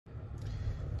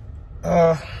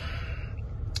Uh,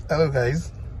 Hello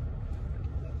guys.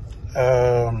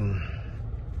 How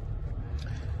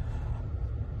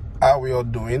we all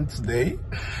doing today?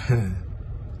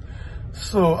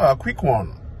 So a quick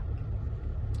one.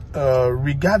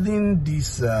 Regarding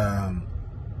this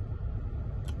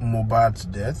Mohbad's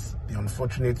death, the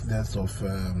unfortunate death of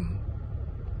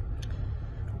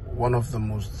one of the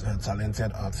most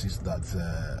talented artists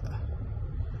that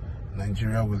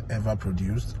Nigeria will ever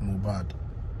produce, Mohbad.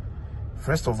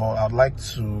 First of all, I'd like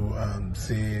to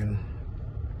say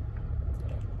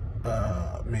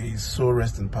may his soul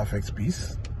rest in perfect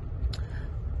peace,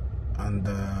 and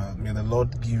may the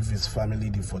Lord give his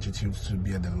family the fortitude to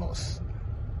bear the loss.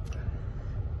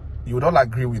 You would all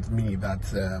agree with me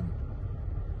that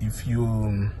if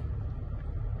you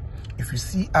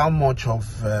see how much of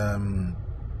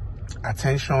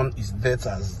attention his death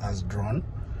has drawn,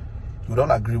 you would all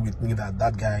agree with me that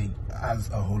that guy has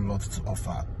a whole lot to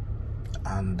offer.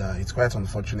 And it's quite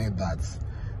unfortunate that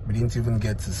we didn't even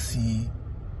get to see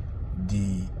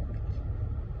the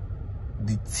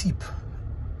tip,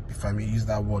 if I may use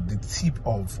that word, the tip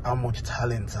of how much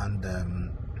talent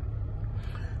and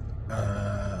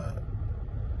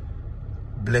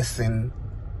blessing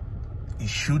it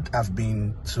should have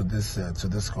been to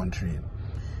this country.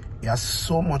 He has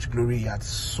so much glory, he had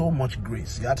so much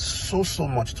grace, he had so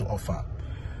much to offer,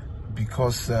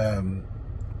 because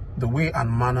the way and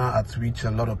manner at which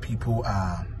a lot of people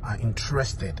are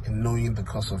interested in knowing the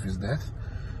cause of his death,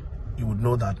 you would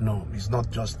know that no, he's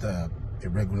not just a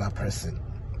regular person.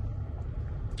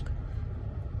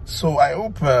 So I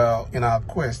hope in our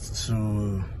quest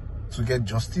to get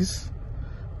justice,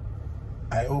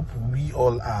 I hope we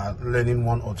all are learning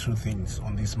one or two things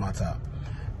on this matter,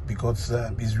 because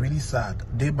it's really sad.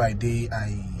 Day by day,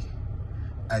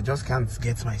 I just can't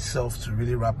get myself to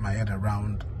really wrap my head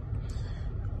around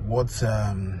what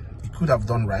he could have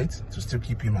done right to still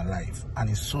keep him alive, and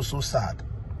it's so sad.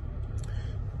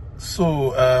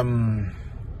 So I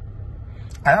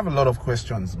have a lot of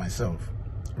questions myself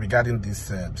regarding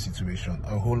this situation,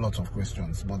 a whole lot of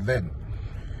questions. But then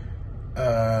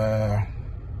the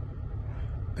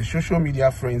social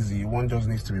media frenzy, one just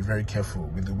needs to be very careful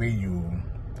with the way you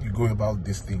go about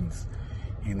these things.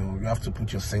 You know, you have to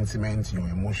put your sentiments, your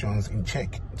emotions in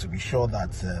check to be sure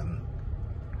that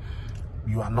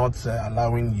you are not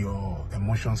allowing your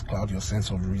emotions cloud your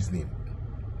sense of reasoning.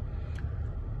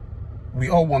 We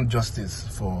all want justice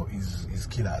for his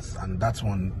killers, and that's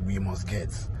one we must get.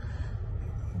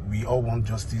 We all want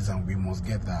justice, and we must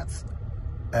get that.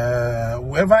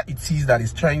 Whoever it is that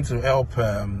is trying to help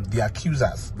the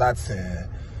accusers, that's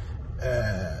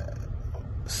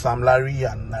Sam Larry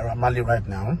and Naira Marley right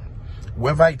now,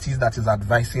 whoever it is that is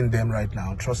advising them right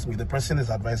now, trust me, the person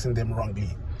is advising them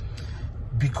wrongly.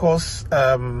 Because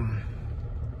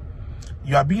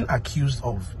you are being accused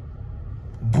of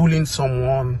bullying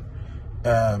someone,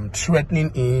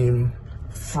 threatening him,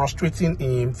 frustrating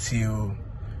him till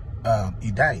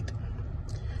he died.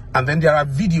 And then there are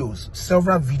videos,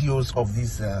 several videos of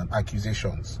these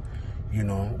accusations. You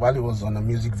know, while he was on a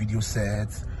music video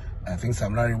set, I think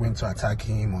Sam Larry went to attack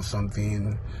him or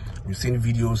something. We've seen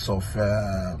videos of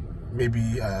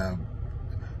maybe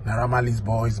Naira Marley's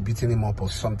boys beating him up or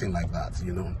something like that,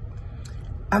 you know.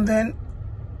 And then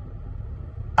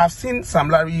I've seen Sam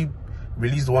Larry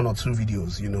release one or two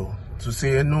videos, you know, to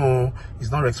say no,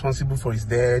 he's not responsible for his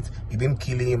death, he didn't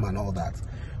kill him and all that.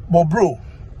 But bro,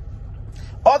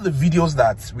 all the videos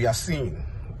that we are seeing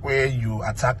where you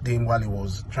attacked him while he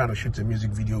was trying to shoot a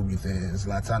music video with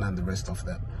Zlatan and the rest of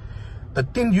them, the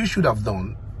thing you should have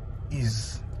done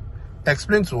is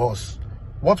explain to us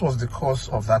what was the cause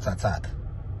of that attack.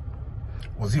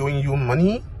 Was he owing you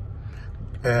money?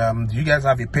 Do you guys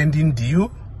have a pending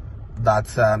deal that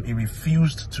he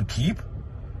refused to keep?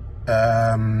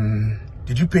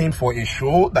 Did you pay him for a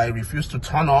show that he refused to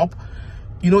turn up?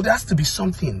 You know, there has to be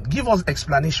something. Give us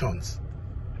explanations.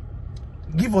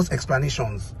 Give us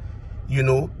explanations. You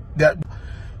know, there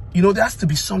has to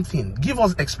be something. Give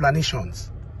us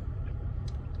explanations.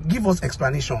 Give us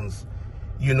explanations.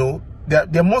 You know,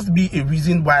 there must be a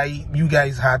reason why you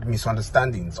guys had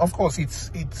misunderstandings. Of course,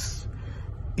 it's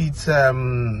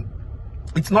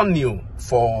not new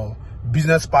for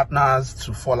business partners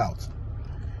to fall out.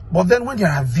 But then when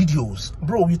there are videos,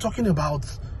 bro, you're talking about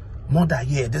murder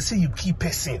here. They say you kill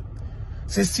person.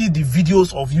 Say see the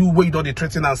videos of you where you don't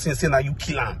threaten and say that you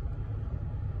kill him.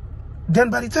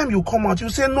 Then by the time you come out, you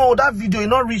say no, that video you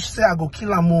not reach. Say I go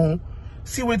kill him.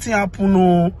 See what happen.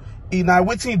 No,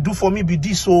 what you do for me be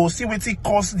this. So see what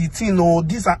cause the thing. No,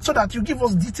 this so that you give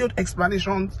us detailed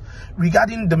explanations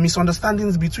regarding the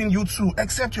misunderstandings between you two.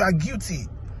 Except you are guilty.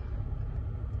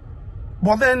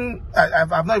 But then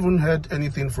I've not even heard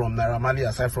anything from Naira Marley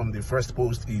aside from the first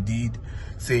post he did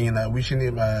saying wishing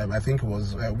him I think it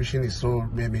was wishing his soul,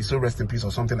 maybe so rest in peace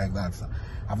or something like that.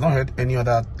 I've not heard any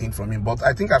other thing from him, but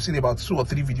I think I've seen about 2 or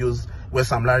 3 videos where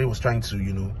Sam Larry was trying to,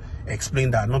 you know, explain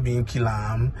that not being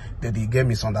killer, that they get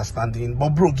misunderstanding. But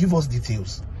bro, give us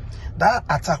details. That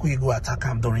attack where you go attack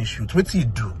him during shoot, what did he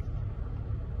do?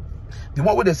 The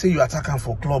one where they say you attack him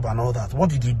for club and all that, what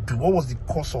did he do? What was the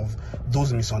cause of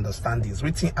those misunderstandings?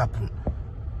 What thing happen?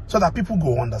 So that people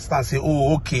go understand, say,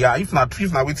 oh, okay, if not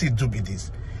what he do be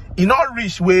this. In not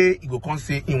reach way, he go come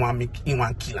say, in one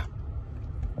killer.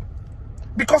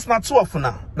 Because not too often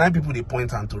now, 9 people they point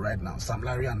to right now, Sam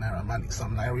Larry and Naira Marley,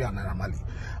 Sam Larry and Naira Marley.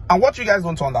 And what you guys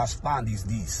don't understand is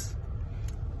this.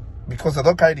 Because they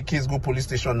don't carry the case, go police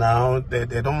station now,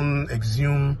 they don't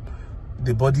exhume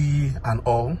the body and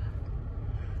all.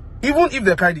 Even if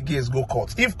they carry the case, go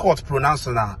court. If court pronounce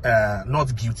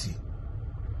not guilty,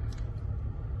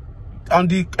 on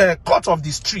the court of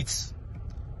the streets,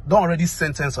 don't already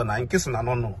sentence on her, in case I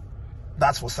don't know.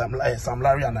 That's for Sam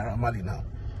Larry and Naira Marley now.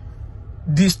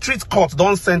 The street court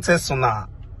don't sentence on her.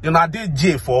 You know, they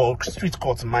jail for street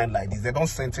court mind like this. They don't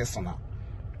sentence on her.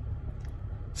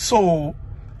 So,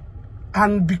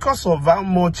 and because of how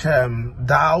much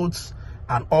doubts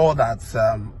and all that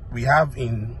we have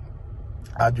in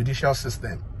our judicial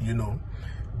system, you know,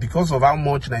 because of how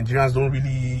much Nigerians don't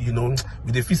really, you know, if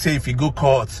they say if you go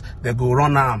court, they go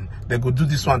run them, they go do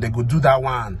this one, they go do that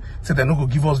one, say they're not going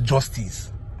to give us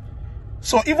justice.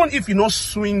 So even if you not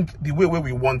swing the way where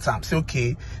we want them, say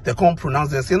okay, they can't pronounce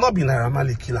them, say not be Naira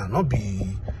Marley killer, not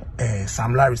be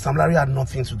Sam Larry. Sam Larry had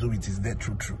nothing to do with his death,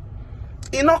 true.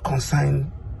 It not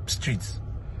concern streets.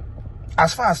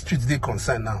 As far as streets they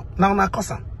concern now na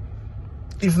concern.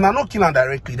 If na not kill him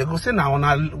directly, they go say now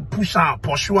na push him,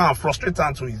 pursue him, frustrate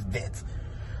him to his death.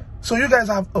 So you guys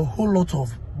have a whole lot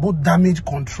of both damage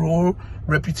control,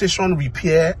 reputation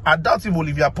repair. I doubt if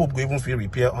Olivia Pope go even feel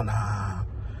repair on her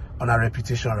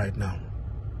reputation right now.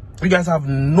 You guys have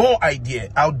no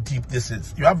idea how deep this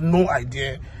is. You have no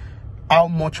idea how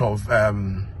much of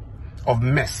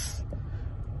mess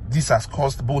this has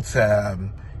caused both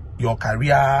your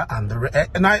career and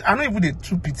and I know even the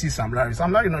 2 pity Sam Larry.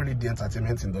 Sam Larry not really the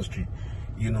entertainment industry,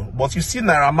 you know. But you see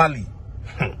Naira Marley.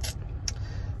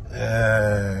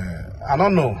 I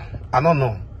don't know.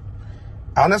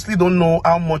 I honestly don't know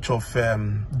how much of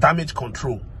damage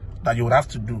control that you would have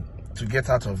to do to get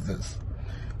out of this.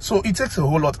 So it takes a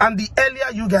whole lot. And the earlier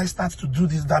you guys start to do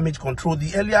this damage control,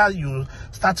 the earlier you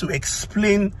start to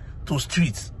explain to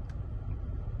streets,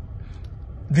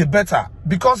 the better.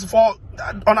 Because for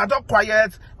on a dog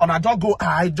quiet, on a dog go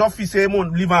high, just feel say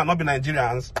leave and not be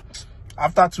Nigerians.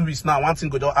 After 2 weeks now, one thing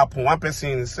go just happen. One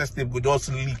person says they go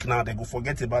just leak now, they go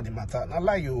forget about the matter. I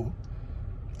lie you.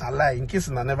 I lie in case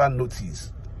I never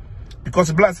notice. Because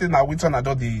the black says now we turn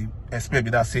adult the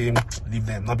expect that saying leave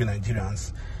them, not be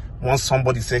Nigerians. Once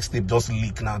somebody sex tape just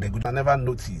leak now, they go I never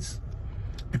notice.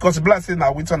 Because the black says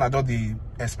now we turn adult the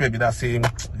expect that saying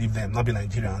leave them, not be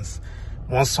Nigerians.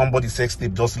 Once somebody sex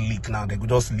tape just leak now, they could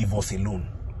just leave us alone.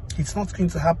 It's not going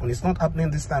to happen. It's not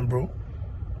happening this time, bro.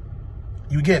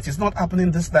 You get, it's not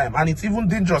happening this time. And it's even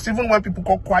dangerous. Even when people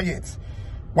call quiet.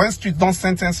 When streets don't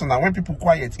sentence on that, when people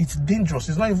quiet, it's dangerous.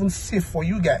 It's not even safe for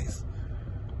you guys.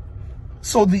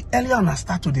 So the earlier I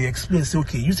start to explain, say,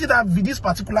 okay, you see that this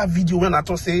particular video when I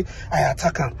talk say, I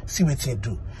attack him, see what he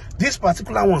do. This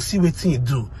particular one, see what he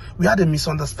do. We had a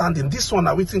misunderstanding. This one,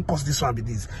 I waiting cause this one be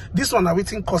this. This one, I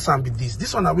waiting cause and be this.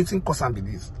 This one, I waiting cause and be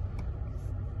this.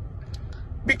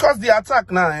 Because the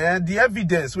attack now, the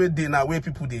evidence where they now, where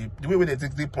people, the way where they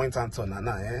take the point and so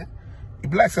now, it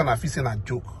be like saying a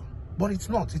joke. But it's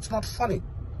not funny.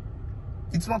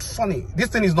 It's not funny. This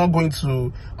thing is not going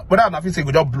to, without nothing say,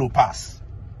 go just blow past.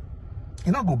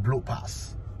 You're not going to blow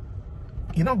past.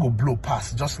 You're not going to blow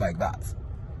past just like that.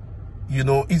 You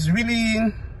know, it's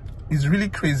really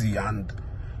crazy, and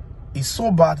it's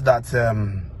so bad that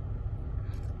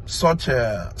such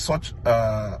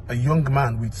a young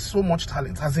man with so much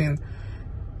talent, as in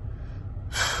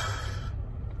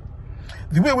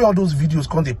the way all those videos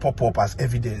come they pop up as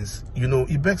evidence, you know,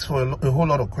 it begs for a whole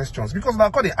lot of questions. Because now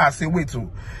they ask, say, wait to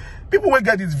people will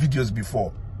get these videos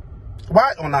before.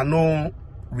 Why on a no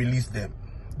release them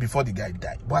before the guy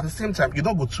died? But at the same time, you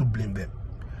don't go to blame them.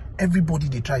 Everybody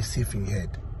they try safe in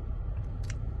head.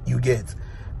 You get.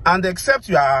 And except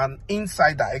you are an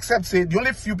insider, except say the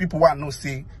only few people who I know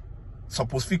say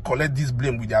supposed to collect this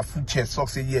blame with their full chest. So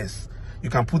say yes, you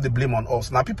can put the blame on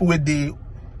us. Now people where they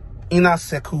inner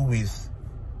circle with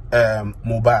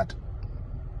Mohbad.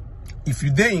 If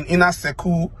you're there in inner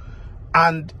circle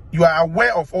and you are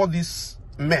aware of all this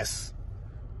mess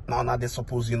Now they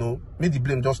suppose, you know, make the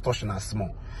blame just touching us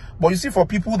small. But you see, for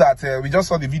people that we just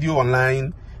saw the video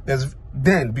online,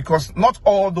 because not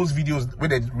all those videos where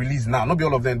they release now, not be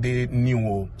all of them they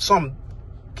knew. Some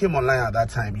came online at that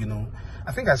time, you know.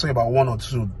 I think I saw about 1 or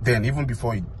 2 then, even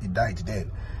before he died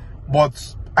then.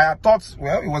 But I thought,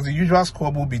 well, it was the usual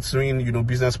squabble between, you know,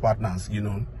 business partners, you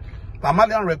know. Now,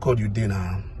 Malian record you did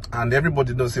now, and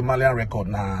everybody knows say Malian record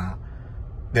now,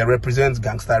 they represent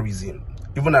gangsterism.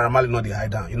 Even Aramali know they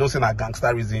hide down. You know, saying that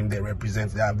gangsterism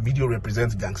their video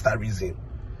represents gangsterism.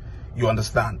 You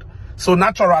understand? So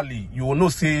naturally, you will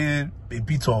not say a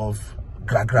bit of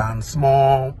grand,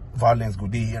 small violence go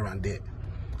there here and there.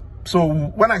 So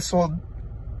when I saw,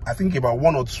 I think about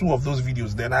 1 or 2 of those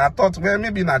videos, then I thought, well,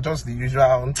 maybe not just the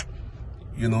usual,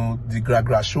 you know, the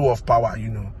gra show of power, you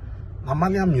know. Now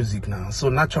Malian music now, so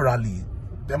naturally,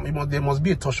 there must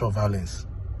be a touch of violence.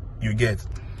 You get.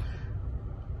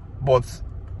 But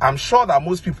I'm sure that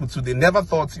most people too, they never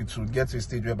thought it would get to a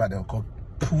stage whereby they'll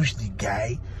push the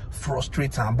guy,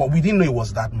 frustrate him. But we didn't know it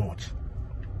was that much.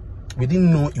 We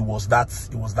didn't know it was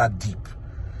that deep,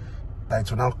 that it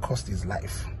will now cost his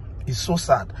life. It's so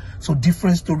sad. So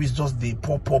different stories just they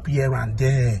pop up here and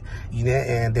there, you know,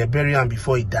 and they bury him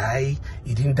before he died.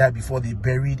 He didn't die before they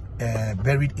buried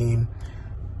him.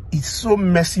 It's so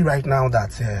messy right now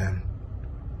that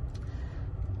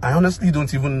I honestly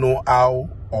don't even know how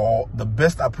or the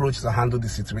best approach to handle the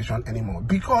situation anymore,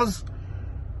 because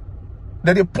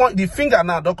the finger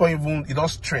now don't even, it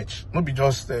does stretch. Not be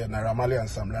just Naira Marley and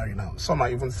Sam Larry now. Some are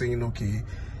even saying, okay,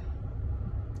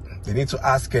 they need to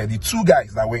ask the 2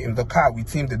 guys that were in the car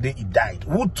with him the day he died,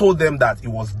 who told them that he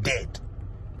was dead.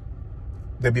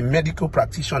 There be medical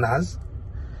practitioners,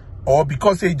 or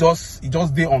because he just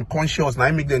they unconscious, now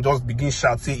make them just begin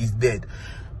shout say he's dead.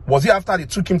 Was it after they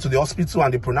took him to the hospital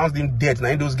and they pronounced him dead,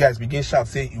 now those guys begin shout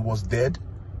say he was dead?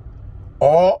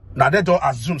 Or now they don't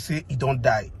assume say he don't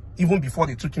die, even before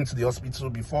they took him to the hospital,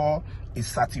 before a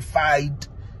certified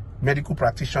medical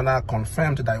practitioner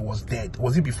confirmed that he was dead?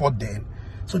 Was it before then?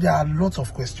 So there are lots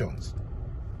of questions,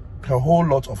 a whole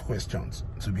lot of questions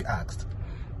to be asked.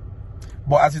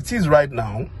 But as it is right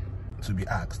now,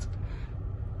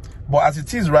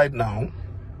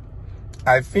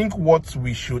 I think what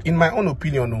we should, in my own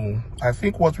opinion, I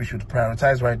think what we should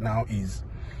prioritize right now is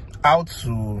how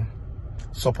to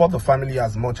support the family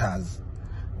as much as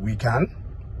we can.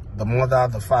 The mother,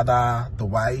 the father, the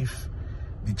wife,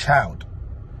 the child.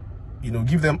 You know,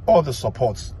 give them all the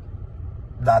support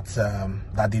that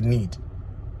they need.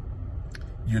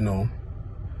 You know,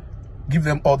 give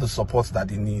them all the support that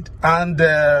they need. And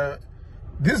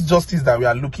this justice that we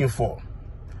are looking for,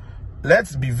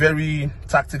 let's be very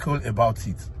tactical about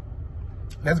it.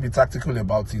 Let's be tactical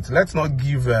about it. Let's not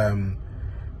give the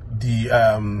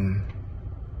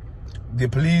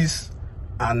police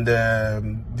and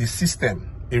the system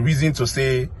a reason to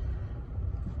say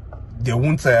they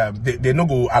won't. They're not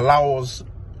going to allow us.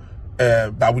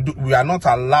 That we are not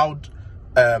allowed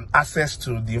access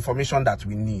to the information that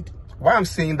we need. Why I'm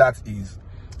saying that is,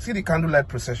 see the candlelight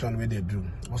procession where they do.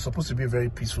 It was supposed to be a very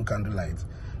peaceful candlelight.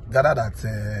 Gathered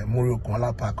at Morio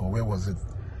Kuala Park, or where was it?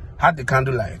 Had the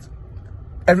candlelight.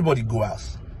 Everybody go out.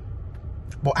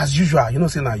 But as usual, you know,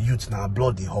 saying our youth now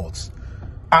blood the hearts.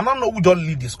 I don't know who just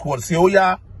lead the squad. Say, oh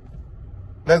yeah,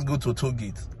 let's go to toll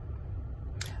gate.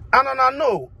 And I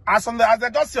know, as I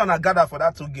just see on a gather for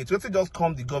that toll gate, you just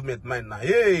come the government mind now.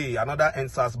 Hey, another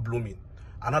NSAS blooming.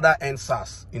 Another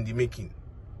NSAS in the making.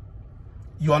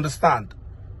 You understand?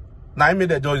 Now, I made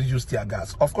them just use tear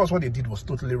gas. Of course, what they did was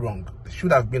totally wrong. There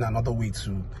should have been another way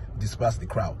to disperse the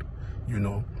crowd, you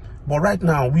know. But right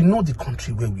now, we know the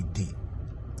country where we did.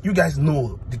 You guys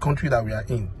know the country that we are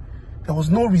in. There was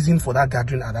no reason for that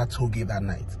gathering at that toll gate that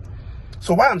night.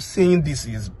 So why I'm saying this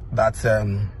is that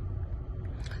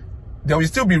there will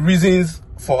still be reasons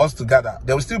for us to gather.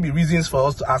 There will still be reasons for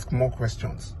us to ask more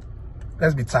questions.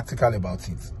 Let's be tactical about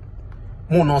it.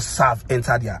 More not serve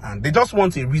enter their hand. They just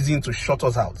want a reason to shut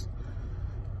us out.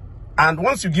 And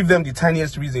once you give them the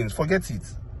tiniest reasons, forget it.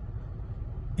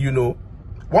 You know,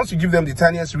 once you give them the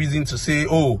tiniest reason to say,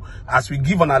 oh, as we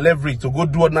give on a leverage to go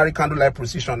do ordinary candlelight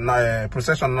procession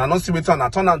and not see what on a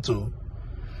turn on to,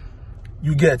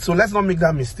 you get. So let's not make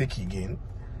that mistake again.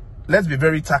 Let's be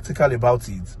very tactical about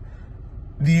it.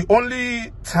 The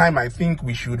only time I think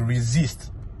we should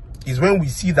resist is when we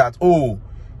see that, oh,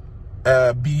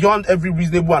 beyond every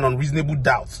reasonable and unreasonable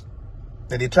doubt,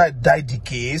 that they try to die the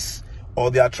case, or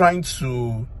they are trying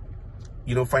to,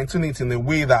 you know, fine-tune it in a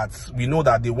way that we know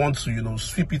that they want to, you know,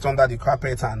 sweep it under the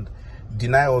carpet and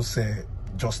deny us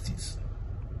justice.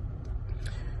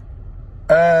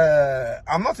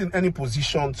 I'm not in any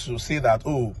position to say that,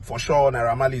 oh, for sure,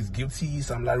 Naira Marley is guilty,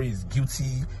 Sam Larry is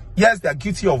guilty. Yes, they are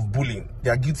guilty of bullying. They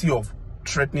are guilty of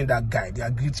threatening that guy. They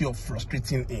are guilty of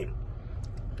frustrating him.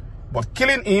 But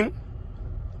killing him,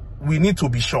 we need to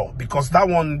be sure. Because that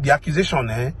one, the accusation,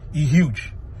 is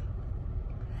huge.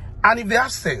 And if they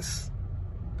have sense,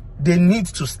 they need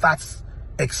to start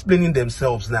explaining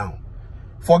themselves now.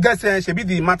 Forget saying, should be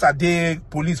the matter day,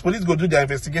 police go do their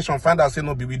investigation, find out, say,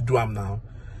 no, we do them now.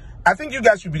 I think you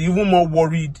guys should be even more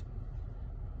worried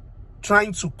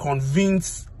trying to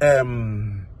convince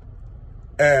the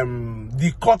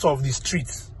court of the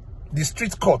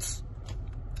street courts,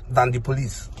 than the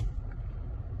police.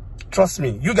 Trust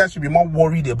me, you guys should be more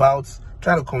worried about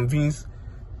trying to convince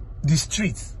the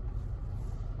streets.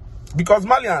 Because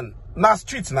Malian, now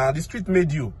the street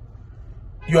made you.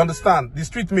 You understand? The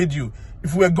street made you.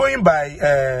 If we're going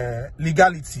by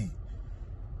legality,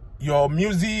 your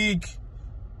music,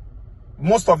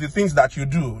 most of the things that you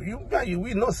do,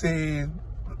 we not say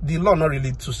the law not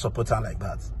really to support her like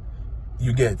that.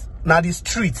 You get? Now the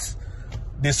streets,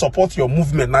 they support your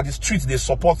movement. Now the streets, they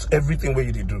support everything where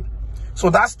you do. So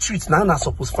that streets now not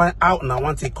supposed to find out and I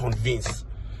want to convince.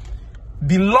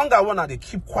 The longer one they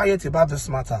keep quiet about this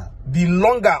matter, the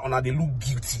longer on they look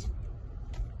guilty.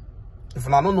 If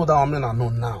I don't know that, I'm not know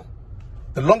now.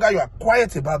 The longer you are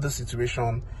quiet about the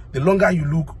situation, the longer you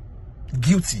look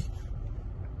guilty.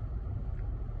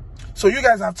 So you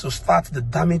guys have to start the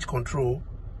damage control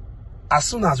as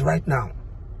soon as right now.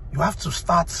 You have to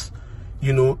start,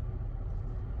 you know,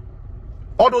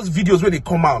 all those videos where they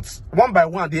come out, one by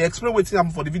one, they explain what's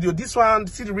happening for the video. This one,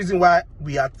 see the reason why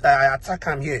I attack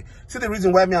him here. See the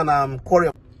reason why me and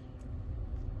quarrel.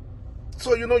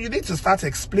 So, you know, you need to start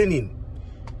explaining.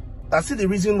 I see the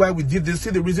reason why we did this,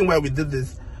 see the reason why we did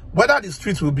this. Whether the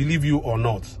streets will believe you or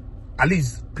not, at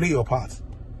least play your part.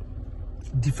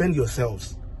 Defend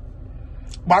yourselves.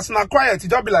 But it's not quiet. You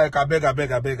don't be like, I beg.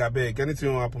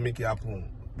 Anything will happen, make it happen.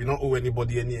 We don't owe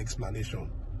anybody any explanation.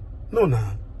 No,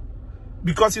 nah.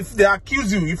 Because if they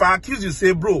accuse you, if I accuse you,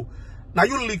 say, bro, now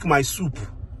you lick my soup.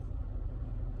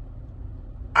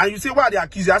 And you say, why they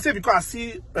accuse you? I say, because I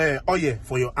see oil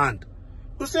for your hand.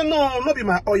 You say, no, not be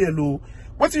my oil, no.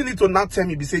 What you need to now tell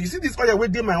me, be say, you see this oil where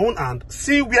they my own hand,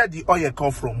 see where the oil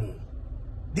come from.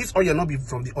 This oil not be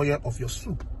from the oil of your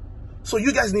soup. So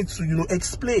you guys need to, you know,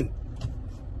 explain.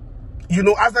 You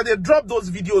know, as they drop those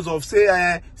videos of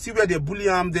say, see where they bully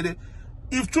them,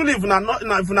 if truly if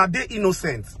not they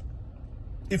innocent,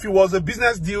 if it was a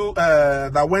business deal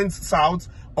that went south,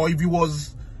 or if it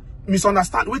was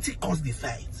misunderstand, what it caused the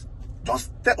fight.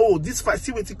 Just tell, oh, this fight,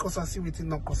 see what it costs, see what it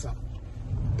not costs.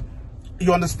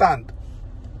 You understand?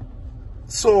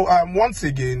 So once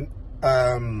again,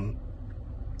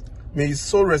 may his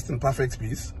soul rest in perfect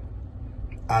peace,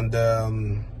 and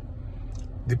the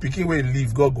pikin where he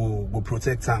live, God go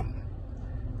protect him.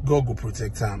 God go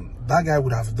protect him. That guy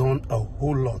would have done a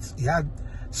whole lot. He had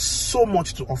so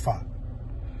much to offer.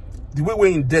 The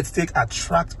way in debt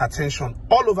attract attention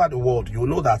all over the world, you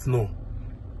know that no.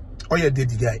 All you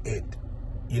did the guy head.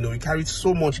 You know, he carried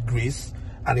so much grace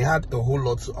and he had a whole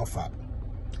lot to offer.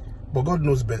 But God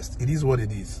knows best. It is what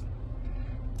it is.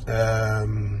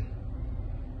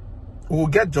 We'll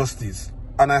get justice.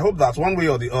 And I hope that one way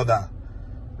or the other,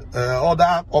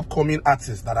 other upcoming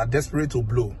artists that are desperate to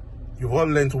blow, you've all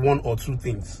learned one or two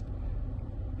things.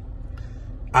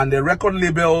 And the record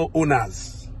label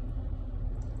owners,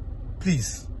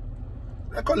 please,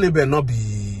 record label not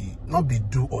be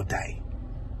do or die.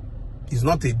 It's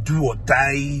not a do or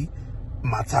die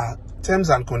matter. Terms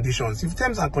and conditions. If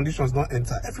terms and conditions don't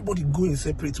enter, everybody go in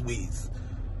separate ways.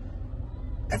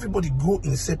 Everybody go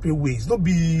in separate ways. Not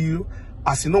be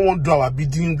as you don't want to do our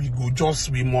bidding, we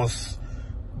must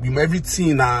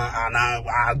everything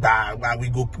and we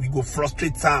go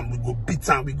frustrate them, we go beat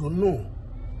them, we go no.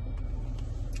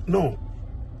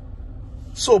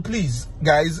 So please,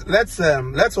 guys, let's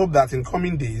hope that in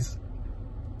coming days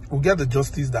we'll get the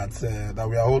justice that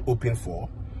we are all hoping for,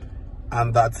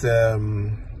 and that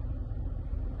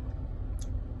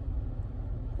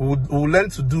we'll learn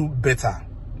to do better.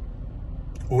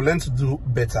 We'll learn to do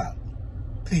better.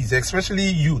 Please, especially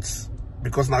youths,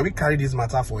 because now we carry this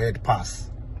matter for head pass.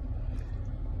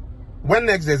 When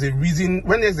next there's a reason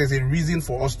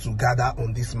for us to gather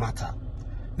on this matter,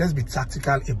 let's be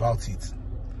tactical about it.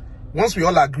 Once we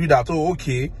all agree that, oh,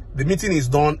 okay, the meeting is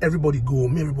done, everybody go,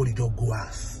 everybody don't go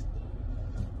ass.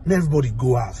 Everybody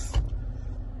go ass.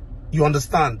 You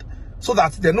understand? So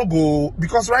that they no go,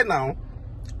 because right now,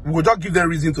 we will just give them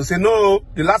reason to say, no,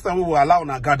 the last time we will allow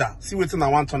na gather. See what I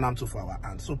want to turn them to for our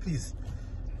hand. So please.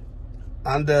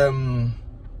 And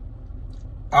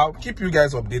I'll keep you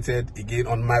guys updated again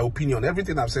on my opinion.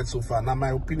 Everything I've said so far, now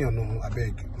my opinion, no, I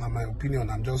beg, now my opinion.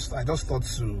 I just thought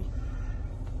to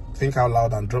think out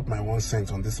loud and drop my 1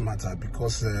 cent on this matter,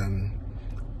 because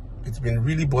it's been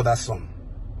really bothersome.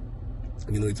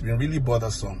 You know, it's been really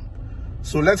bothersome.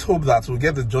 So let's hope that we'll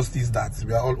get the justice that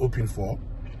we are all hoping for,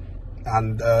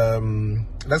 and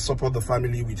let's support the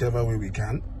family whichever way we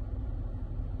can.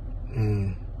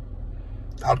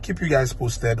 I'll keep you guys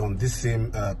posted on this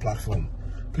same platform.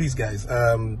 Please, guys,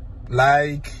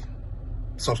 like,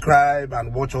 subscribe,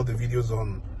 and watch all the videos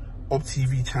on Up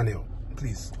TV channel.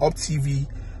 Please,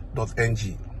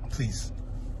 uptv.ng. Please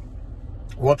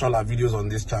watch all our videos on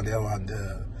this channel, and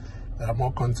there are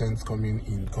more content coming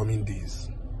in coming days.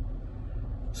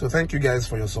 So thank you guys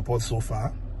for your support so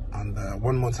far, and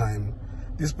one more time,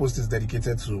 this post is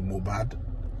dedicated to Mohbad.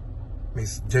 May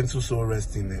his gentle soul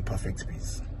rest in perfect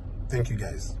peace. Thank you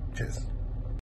guys. Cheers.